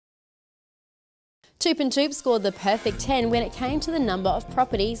TOOP+TOOP scored the perfect 10 when it came to the number of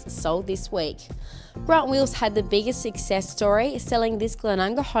properties sold this week. Grant Wheels had the biggest success story, selling this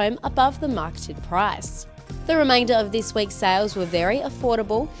Glenunga home above the marketed price. The remainder of this week's sales were very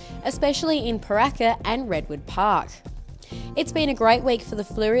affordable, especially in Paraka and Redwood Park. It's been a great week for the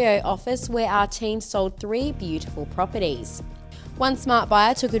Fleurieu office, where our team sold 3 beautiful properties. One smart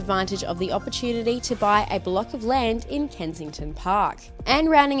buyer took advantage of the opportunity to buy a block of land in Kensington Park. And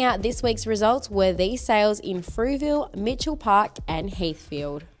rounding out this week's results were these sales in Frueville, Mitchell Park and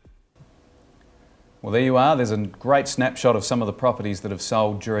Heathfield. Well, there you are. There's a great snapshot of some of the properties that have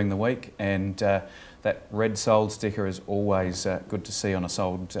sold during the week, and that red sold sticker is always good to see on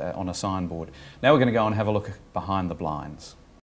a signboard. Now we're going to go and have a look behind the blinds.